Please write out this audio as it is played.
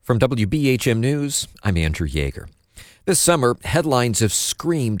From WBHM News, I'm Andrew Yeager. This summer, headlines have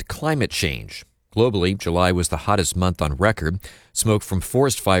screamed climate change. Globally, July was the hottest month on record. Smoke from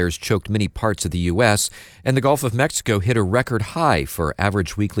forest fires choked many parts of the U.S., and the Gulf of Mexico hit a record high for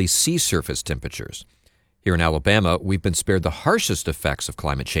average weekly sea surface temperatures. Here in Alabama, we've been spared the harshest effects of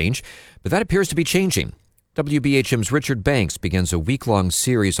climate change, but that appears to be changing. WBHM's Richard Banks begins a week-long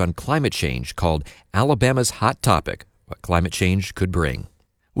series on climate change called Alabama's Hot Topic: What Climate Change Could Bring.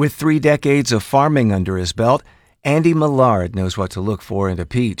 With 3 decades of farming under his belt, Andy Millard knows what to look for in a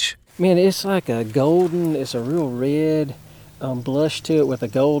peach. Man, it's like it's a real red blush to it with a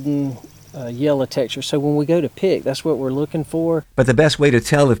golden yellow texture. So when we go to pick, that's what we're looking for. But the best way to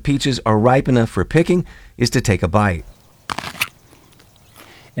tell if peaches are ripe enough for picking is to take a bite.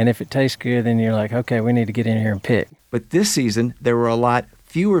 And if it tastes good, then you're like, okay, we need to get in here and pick. But this season, there were a lot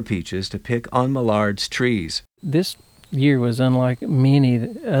fewer peaches to pick on Millard's trees. This year was unlike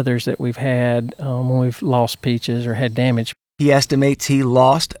many others that we've had when we've lost peaches or had damage. He estimates he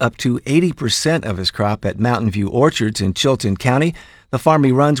lost up to 80% of his crop at Mountain View Orchards in Chilton County, the farm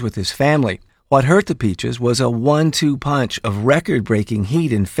he runs with his family. What hurt the peaches was a 1-2 punch of record-breaking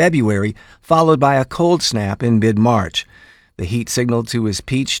heat in February, followed by a cold snap in mid-March. The heat signaled to his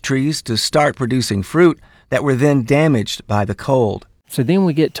peach trees to start producing fruit that were then damaged by the cold. So then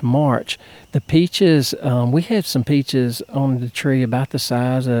we get to March. The peaches, we had some peaches on the tree about the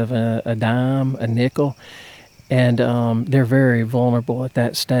size of a dime, a nickel, and they're very vulnerable at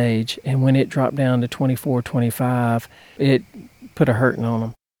that stage. And when it dropped down to 24, 25, it put a hurting on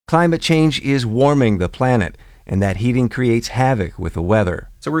them. Climate change is warming the planet, and that heating creates havoc with the weather.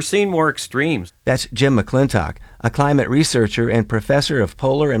 So we're seeing more extremes. That's Jim McClintock, a climate researcher and professor of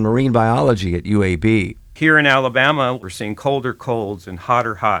polar and marine biology at UAB. Here in Alabama, we're seeing colder colds and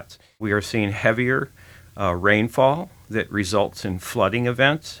hotter hots. We are seeing heavier rainfall that results in flooding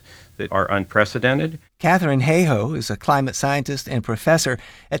events that are unprecedented. Katherine Hayhoe is a climate scientist and professor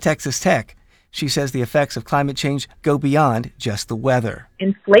at Texas Tech. She says the effects of climate change go beyond just the weather.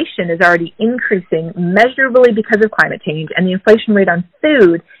 Inflation is already increasing measurably because of climate change, and the inflation rate on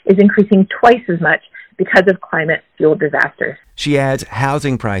food is increasing twice as much because of climate-fueled disasters. She adds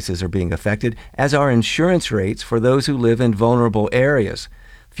housing prices are being affected, as are insurance rates for those who live in vulnerable areas.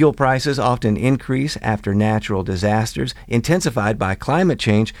 Fuel prices often increase after natural disasters, intensified by climate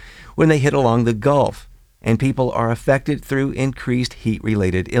change when they hit along the Gulf, and people are affected through increased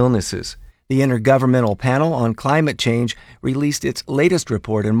heat-related illnesses. The Intergovernmental Panel on Climate Change released its latest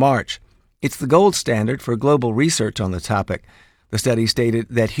report in March. It's the gold standard for global research on the topic. The study stated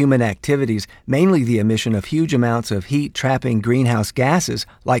that human activities, mainly the emission of huge amounts of heat-trapping greenhouse gases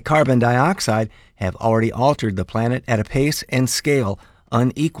like carbon dioxide, have already altered the planet at a pace and scale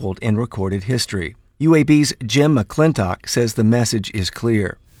unequaled in recorded history. UAB's Jim McClintock says the message is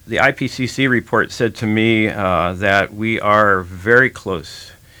clear. The IPCC report said to me that we are very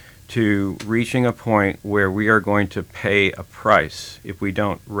close to reaching a point where we are going to pay a price if we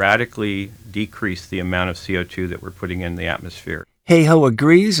don't radically decrease the amount of CO2 that we're putting in the atmosphere. Hayhoe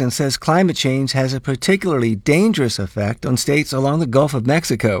agrees and says climate change has a particularly dangerous effect on states along the Gulf of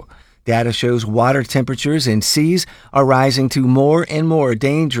Mexico. Data shows water temperatures in seas are rising to more and more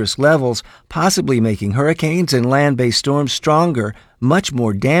dangerous levels, possibly making hurricanes and land-based storms stronger, much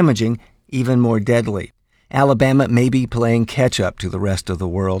more damaging, even more deadly. Alabama may be playing catch-up to the rest of the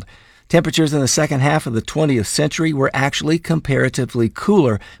world. Temperatures in the second half of the 20th century were actually comparatively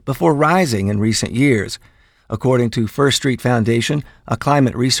cooler before rising in recent years. According to First Street Foundation, a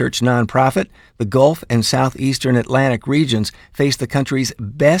climate research nonprofit, the Gulf and southeastern Atlantic regions face the country's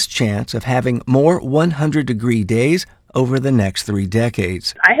best chance of having more 100-degree days over the next 3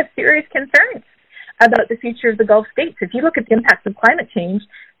 decades. I have serious concerns about the future of the Gulf states. If you look at the impacts of climate change,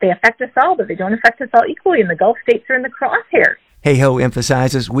 they affect us all, but they don't affect us all equally, and the Gulf states are in the crosshairs. Hayhoe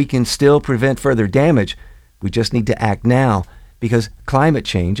emphasizes we can still prevent further damage. We just need to act now because climate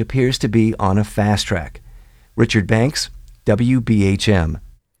change appears to be on a fast track. Richard Banks, WBHM.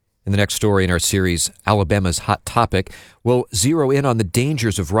 In the next story in our series, Alabama's Hot Topic, we'll zero in on the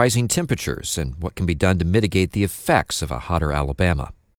dangers of rising temperatures and what can be done to mitigate the effects of a hotter Alabama.